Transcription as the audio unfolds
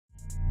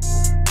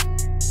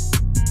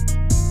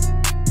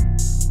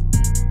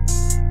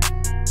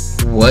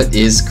What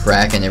is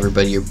cracking,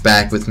 everybody? You're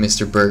back with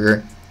Mr.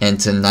 Berger, and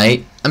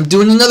tonight I'm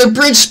doing another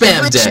bridge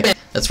spam deck.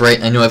 That's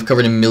right, I know I've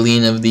covered a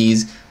million of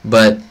these,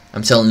 but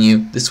I'm telling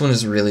you, this one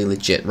is really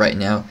legit right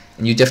now,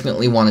 and you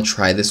definitely want to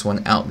try this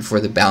one out before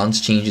the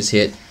balance changes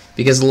hit,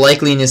 because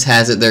likeliness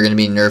has it they're going to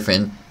be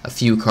nerfing a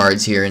few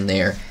cards here and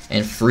there,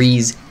 and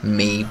freeze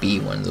may be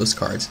one of those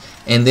cards.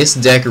 And this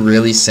deck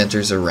really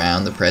centers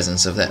around the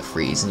presence of that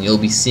freeze, and you'll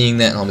be seeing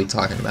that, and I'll be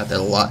talking about that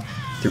a lot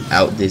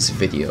throughout this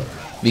video.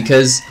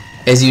 Because,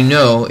 as you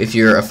know, if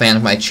you're a fan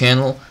of my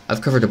channel,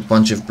 I've covered a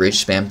bunch of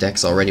bridge spam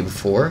decks already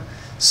before,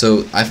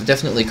 so I've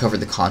definitely covered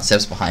the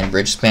concepts behind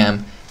bridge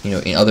spam,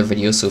 in other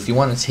videos. So if you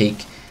want to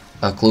take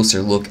a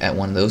closer look at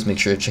one of those, make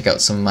sure to check out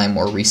some of my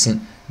more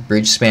recent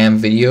bridge spam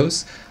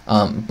videos.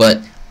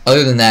 But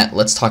other than that,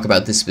 let's talk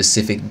about this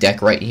specific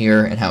deck right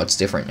here and how it's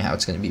different and how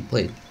it's going to be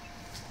played.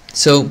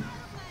 So,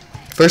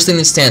 first thing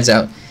that stands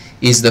out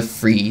is the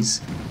freeze.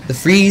 The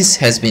freeze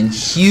has been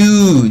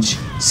huge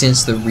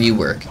since the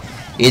rework.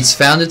 It's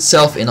found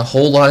itself in a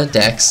whole lot of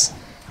decks,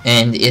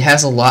 and it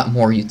has a lot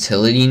more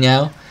utility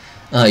now.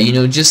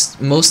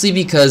 Just mostly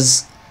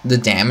because the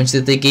damage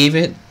that they gave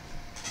it,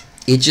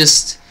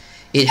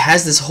 it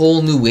has this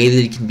whole new way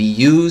that it can be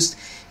used.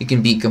 It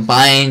can be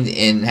combined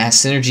and has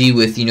synergy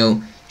with,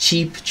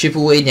 cheap chip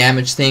away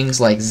damage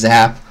things like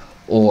Zap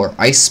or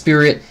Ice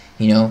Spirit,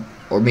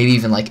 or maybe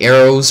even like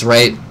arrows,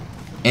 right?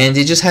 And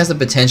it just has the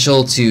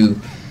potential to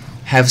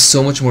have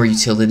so much more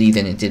utility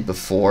than it did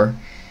before.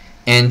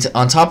 And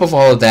on top of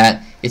all of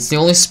that, it's the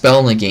only spell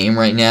in the game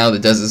right now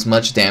that does as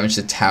much damage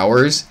to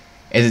towers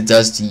as it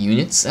does to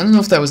units. I don't know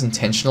if that was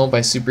intentional by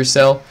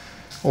Supercell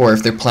or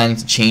if they're planning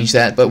to change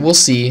that, but we'll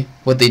see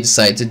what they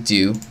decide to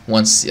do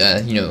once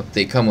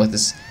they come with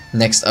this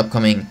next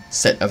upcoming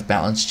set of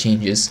balance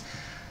changes.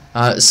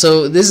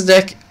 So this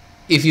deck,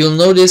 if you'll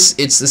notice,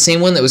 it's the same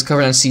one that was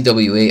covered on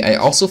CWA. I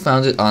also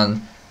found it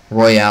on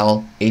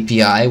Royale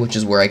API, which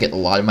is where I get a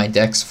lot of my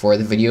decks for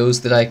the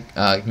videos that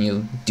I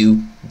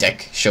do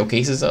deck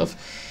showcases of.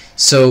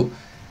 So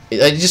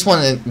I just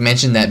want to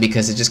mention that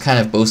because it just kind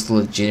of boasts the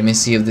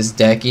legitimacy of this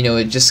deck.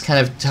 It just kind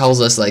of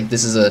tells us like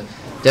this is a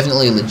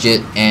definitely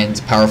legit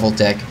and powerful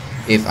deck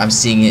if I'm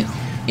seeing it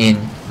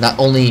in not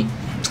only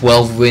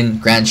 12-win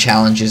grand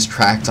challenges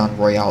tracked on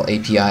Royale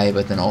API,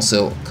 but then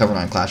also covered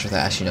on Clash with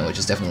Ash, which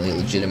is definitely a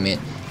legitimate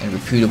and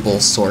reputable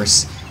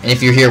source. And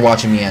if you're here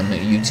watching me on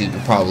YouTube, you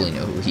probably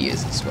know who he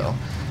is as well.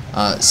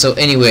 So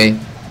anyway,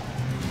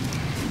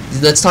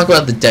 let's talk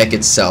about the deck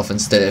itself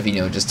instead of,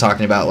 just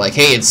talking about like,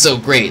 hey, it's so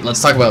great. Let's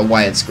talk about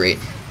why it's great.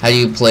 How do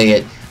you play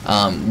it?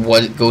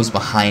 What goes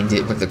behind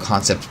it? What are the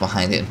concepts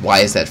behind it? Why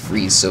is that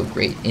freeze so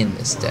great in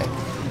this deck?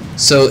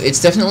 So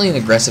it's definitely an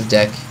aggressive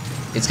deck.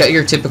 It's got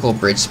your typical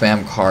bridge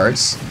spam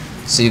cards.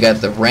 So you got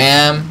the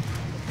Ram,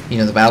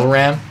 the Battle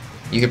Ram.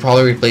 You could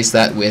probably replace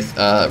that with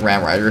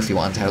Ram Rider if you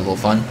want to have a little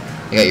fun.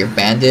 You got your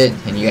Bandit,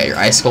 and you got your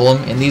Ice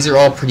Golem, and these are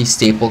all pretty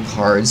staple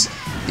cards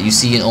that you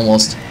see in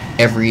almost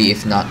every,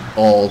 if not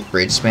all,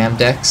 bridge spam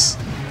decks.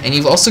 And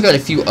you've also got a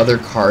few other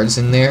cards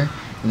in there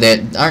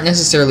that aren't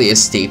necessarily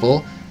as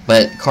staple,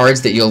 but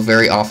cards that you'll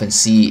very often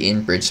see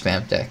in bridge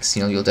spam decks.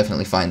 You'll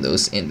definitely find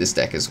those in this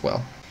deck as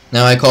well.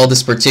 Now, I call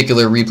this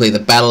particular replay the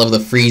Battle of the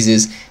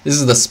Freezes. This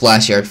is the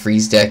Splash Yard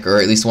Freeze deck, or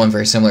at least one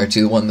very similar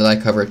to the one that I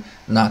covered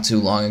not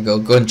too long ago.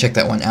 Go ahead and check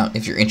that one out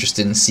if you're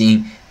interested in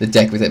seeing the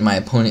deck that my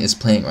opponent is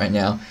playing right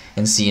now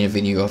and seeing a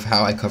video of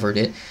how I covered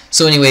it.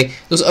 So anyway,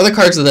 those other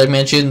cards that I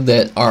mentioned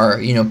that are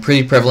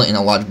pretty prevalent in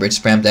a lot of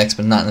bridge spam decks,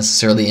 but not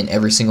necessarily in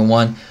every single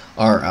one,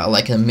 are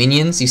like the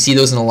minions. You see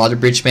those in a lot of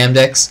bridge spam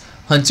decks.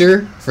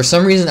 Hunter, for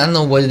some reason, I don't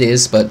know what it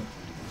is, but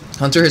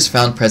Hunter has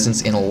found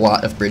presence in a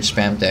lot of bridge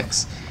spam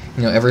decks.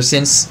 Ever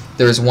since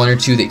there was one or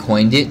two that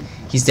coined it,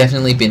 he's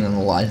definitely been in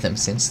a lot of them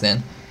since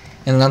then.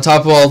 And then on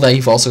top of all that,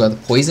 you've also got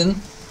the Poison.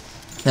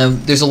 Now,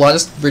 there's a lot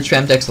of bridge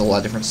spam decks with a lot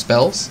of different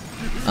spells.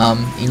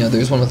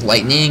 There's one with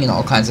Lightning and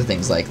all kinds of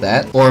things like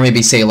that. Or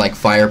maybe say like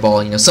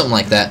Fireball, something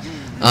like that.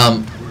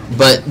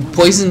 But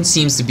Poison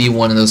seems to be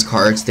one of those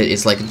cards that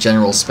is like a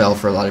general spell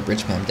for a lot of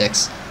bridge spam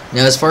decks.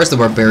 Now, as far as the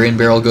Barbarian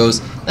Barrel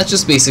goes, that's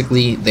just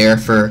basically there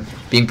for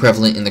being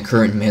prevalent in the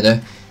current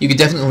meta. You could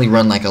definitely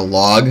run like a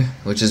Log,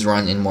 which is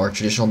run in more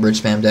traditional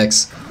bridge spam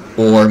decks,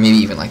 or maybe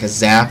even like a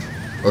Zap,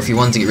 or if you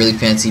wanted to get really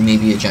fancy,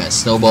 maybe a Giant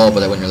Snowball,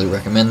 but I wouldn't really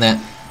recommend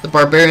that. The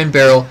Barbarian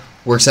Barrel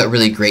works out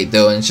really great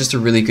though, and it's just a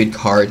really good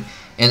card.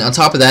 And on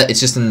top of that, it's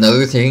just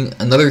another thing,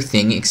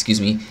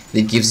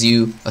 that gives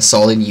you a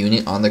solid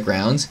unit on the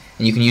ground,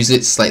 and you can use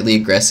it slightly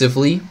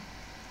aggressively.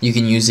 You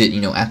can use it,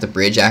 at the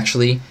bridge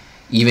actually,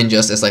 even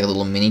just as like a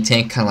little mini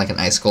tank, kind of like an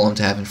Ice Golem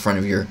to have in front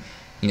of your,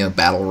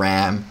 Battle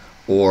Ram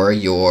or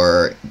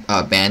your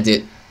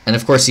Bandit. And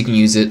of course you can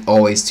use it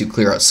always to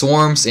clear out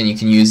swarms, and you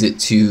can use it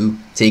to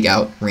take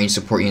out ranged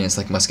support units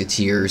like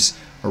Musketeers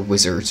or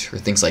Wizards or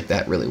things like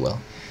that really well.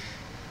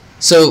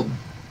 So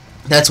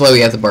that's why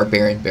we have the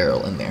Barbarian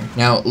Barrel in there.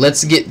 Now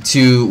let's get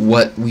to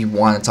what we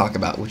want to talk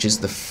about, which is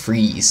the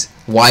freeze.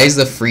 Why is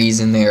the freeze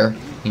in there?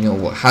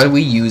 How do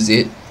we use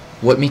it?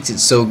 What makes it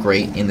so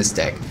great in this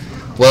deck?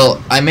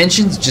 Well, I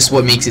mentioned just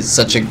what makes it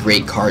such a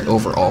great card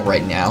overall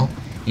right now,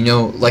 You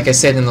know, like I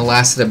said in the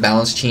last set of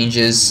balance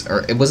changes,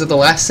 or was it the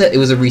last set? It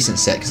was a recent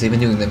set, because they've been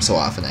doing them so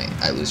often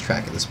I lose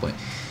track at this point.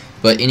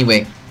 But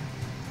anyway,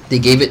 they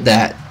gave it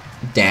that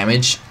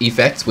damage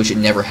effect, which it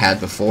never had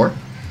before.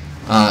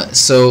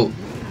 So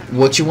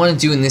what you want to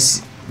do in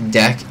this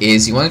deck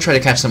is you want to try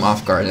to catch them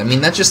off guard. I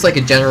mean, that's just like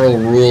a general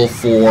rule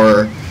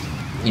for,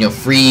 you know,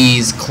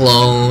 freeze,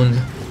 clone,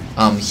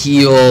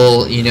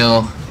 heal, you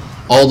know,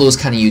 all those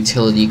kind of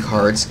utility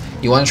cards.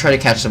 You want to try to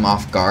catch them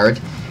off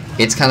guard.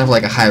 It's kind of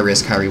like a high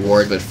risk, high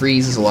reward, but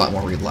freeze is a lot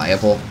more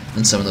reliable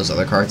than some of those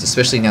other cards,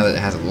 especially now that it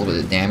has a little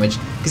bit of damage,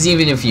 because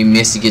even if you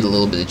miss, you get a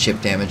little bit of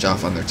chip damage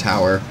off on their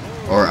tower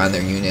or on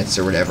their units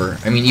or whatever.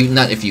 I mean, even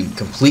not if you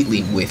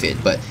completely whiff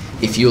it, but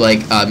if you like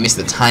miss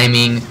the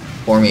timing,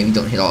 or maybe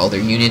don't hit all their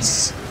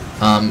units,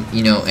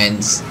 you know,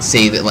 and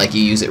say that like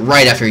you use it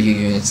right after your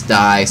units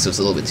die, so it's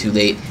a little bit too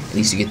late, at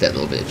least you get that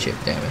little bit of chip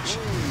damage.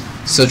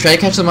 So try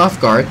to catch them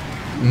off guard.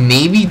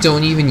 Maybe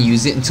don't even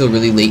use it until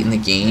really late in the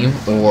game,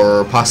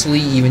 or possibly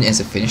even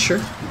as a finisher.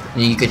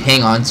 You know, you could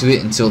hang on to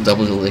it until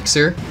double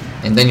elixir,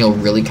 and then you'll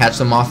really catch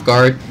them off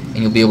guard, and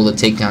you'll be able to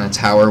take down a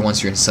tower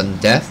once you're in sudden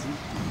death.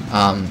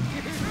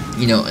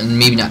 You know, and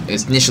maybe not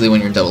initially when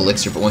you're in double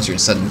elixir, but once you're in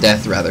sudden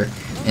death rather,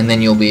 and then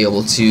you'll be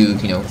able to,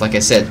 you know, like I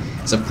said,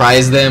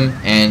 surprise them,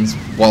 and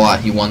voila,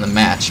 you won the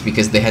match,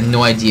 because they had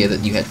no idea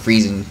that you had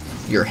freeze in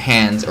your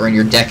hands or in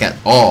your deck at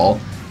all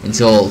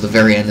until the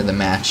very end of the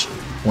match,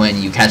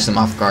 when you catch them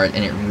off guard,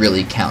 and it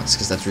really counts,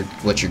 because that's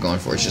what you're going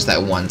for. It's just that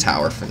one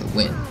tower for the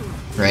win,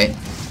 right?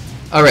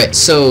 Alright,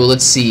 so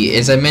let's see.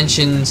 As I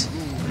mentioned,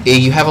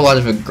 you have a lot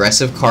of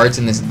aggressive cards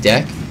in this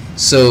deck,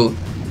 so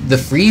the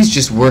freeze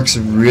just works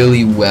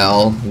really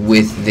well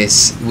with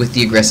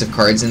the aggressive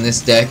cards in this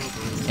deck,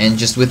 and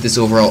just with this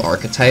overall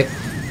archetype.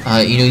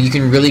 You know, you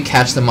can really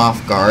catch them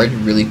off guard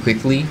really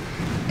quickly,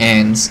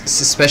 and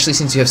especially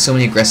since you have so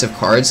many aggressive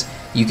cards,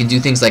 you can do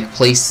things like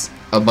place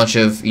a bunch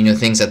of, you know,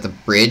 things at the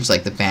bridge,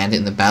 like the Bandit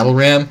and the Battle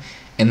Ram,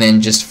 and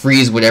then just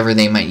freeze whatever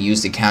they might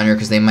use to counter,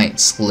 because they might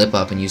slip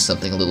up and use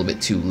something a little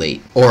bit too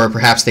late. Or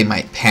perhaps they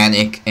might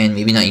panic and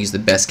maybe not use the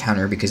best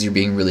counter because you're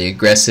being really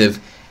aggressive.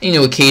 And, you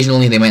know,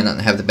 occasionally they might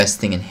not have the best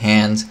thing in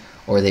hand,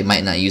 or they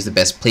might not use the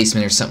best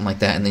placement or something like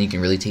that, and then you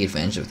can really take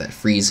advantage of that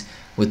freeze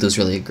with those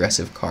really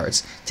aggressive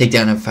cards. Take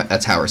down a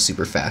tower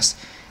super fast.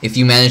 If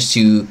you manage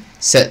to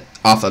send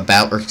off a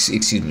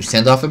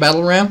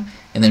Battle Ram,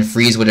 and then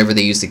freeze whatever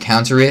they use to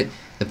counter it,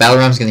 the Battle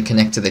Ram is going to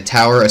connect to the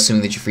tower,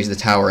 assuming that you freeze the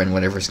tower and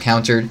whatever's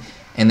countered.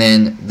 And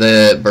then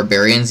the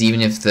Barbarians,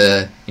 even if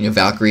the, you know,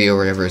 Valkyrie or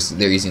whatever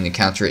they're using to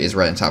counter it is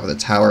right on top of the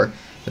tower,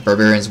 the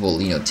Barbarians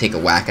will, you know, take a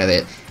whack at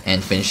it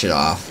and finish it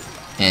off.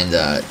 And,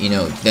 you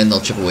know, then they'll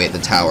chip away at the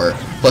tower,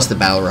 plus the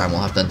Battle Ram will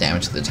have done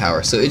damage to the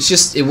tower. So it's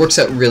just, it works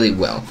out really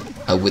well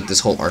with this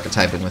whole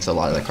archetype and with a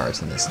lot of the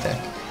cards in this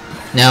deck.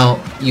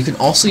 Now, you can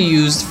also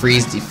use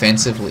freeze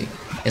defensively.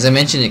 As I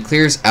mentioned, it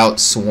clears out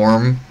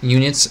swarm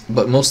units,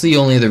 but mostly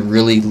only the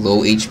really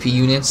low HP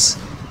units,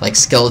 like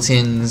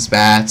skeletons,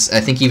 bats, I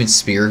think even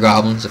spear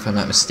goblins, if I'm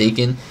not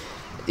mistaken.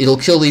 It'll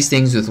kill these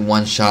things with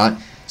one shot.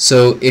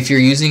 So if you're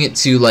using it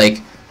to, like,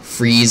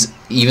 freeze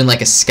even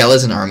like a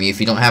skeleton army, if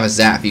you don't have a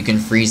zap, you can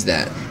freeze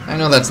that. I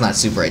know that's not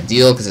super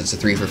ideal because it's a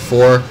 3 for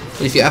 4,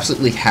 but if you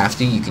absolutely have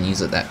to, you can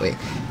use it that way.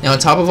 Now on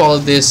top of all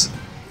of this,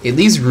 it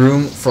leaves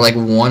room for like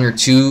 1 or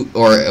 2,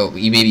 or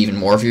maybe even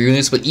more of your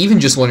units, but even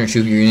just 1 or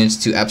 2 of your units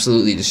to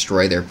absolutely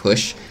destroy their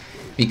push,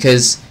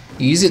 because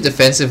you use it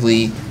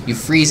defensively, you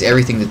freeze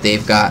everything that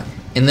they've got,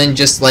 and then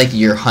just like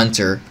your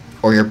hunter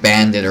or your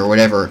bandit or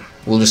whatever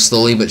will just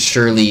slowly but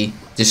surely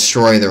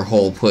destroy their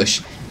whole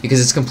push, because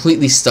it's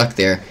completely stuck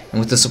there, and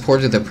with the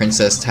support of the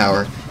Princess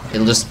Tower,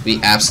 it'll just be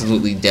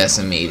absolutely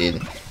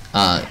decimated,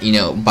 you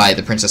know, by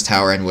the Princess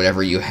Tower and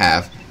whatever you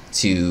have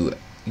to,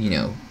 you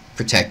know,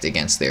 protect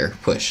against their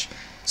push.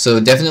 So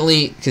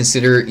definitely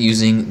consider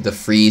using the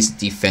freeze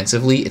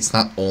defensively. It's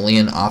not only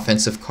an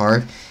offensive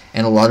card,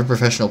 and a lot of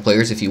professional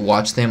players, if you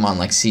watch them on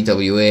like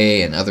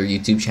CWA and other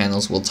YouTube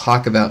channels, will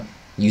talk about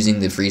using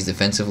the freeze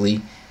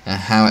defensively and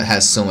how it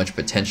has so much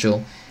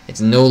potential.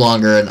 It's no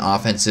longer an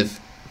offensive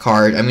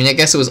card. I mean, I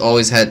guess it was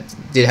always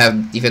did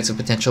have defensive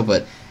potential,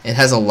 but it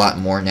has a lot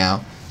more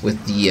now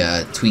with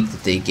the tweak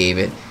that they gave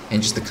it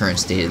and just the current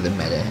state of the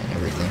meta and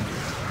everything.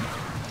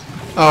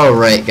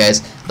 Alright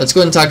guys, let's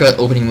go ahead and talk about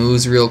opening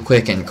moves real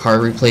quick and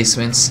card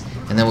replacements,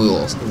 and then we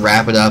will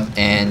wrap it up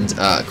and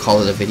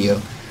call it a video.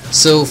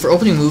 So for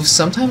opening moves,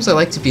 sometimes I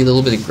like to be a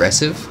little bit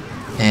aggressive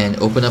and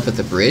open up at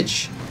the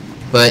bridge,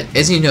 but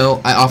as you know,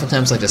 I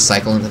oftentimes like to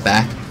cycle in the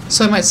back.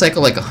 So I might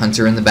cycle like a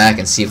hunter in the back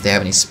and see if they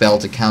have any spell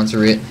to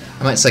counter it.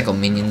 I might cycle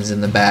minions in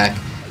the back.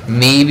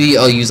 Maybe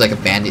I'll use like a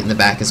bandit in the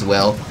back as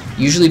well.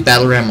 Usually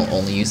Battle Ram will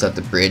only use at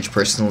the bridge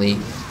personally.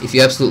 If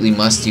you absolutely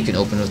must, you can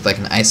open with like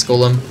an Ice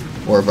Golem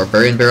or a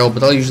Barbarian Barrel,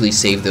 but I'll usually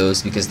save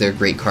those because they're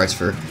great cards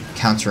for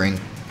countering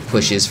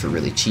pushes for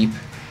really cheap.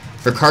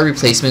 For card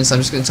replacements, I'm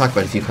just going to talk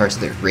about a few cards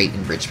that are great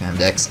in bridge spam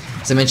decks.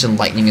 As I mentioned,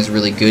 Lightning is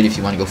really good if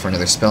you want to go for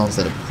another spell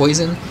instead of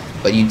Poison,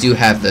 but you do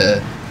have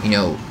the, you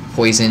know,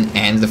 Poison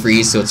and the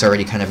freeze, so it's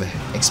already kind of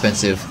an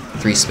expensive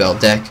 3-spell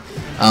deck.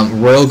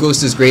 Royal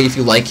Ghost is great if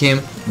you like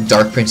him.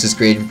 Dark Prince is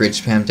great in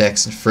Bridge Spam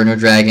decks. Inferno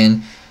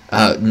Dragon.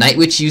 Night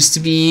Witch used to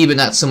be, but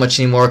not so much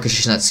anymore because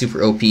she's not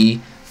super OP.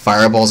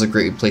 Fireball's a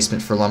great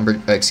replacement for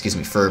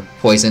for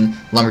Poison.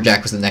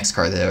 Lumberjack was the next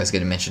card that I was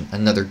going to mention.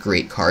 Another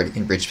great card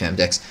in Bridge Spam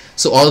decks.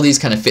 So all of these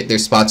kind of fit their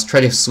spots.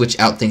 Try to switch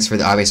out things for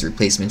the obvious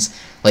replacements.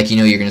 Like,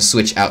 you're going to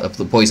switch out of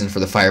the Poison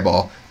for the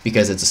Fireball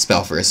because it's a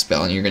spell for a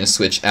spell. And you're going to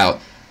switch out,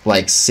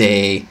 like,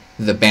 say,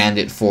 the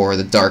Bandit for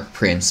the Dark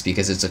Prince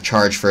because it's a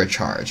charge for a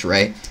charge,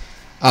 right?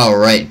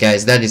 Alright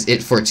guys, that is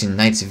it for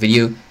tonight's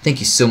video. Thank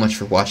you so much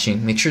for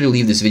watching. Make sure to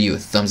leave this video a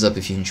thumbs up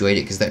if you enjoyed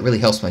it because that really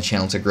helps my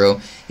channel to grow.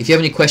 If you have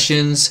any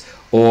questions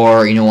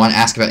or want to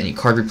ask about any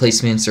card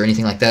replacements or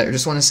anything like that, or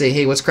just want to say,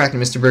 hey, what's cracking,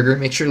 Mr. Berger,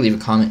 make sure to leave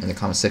a comment in the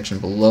comment section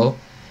below.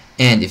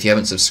 And if you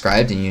haven't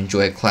subscribed and you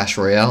enjoy Clash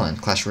Royale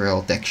and Clash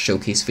Royale deck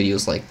showcase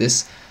videos like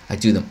this, I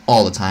do them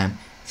all the time.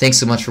 Thanks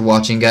so much for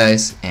watching,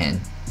 guys, and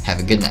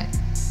have a good night.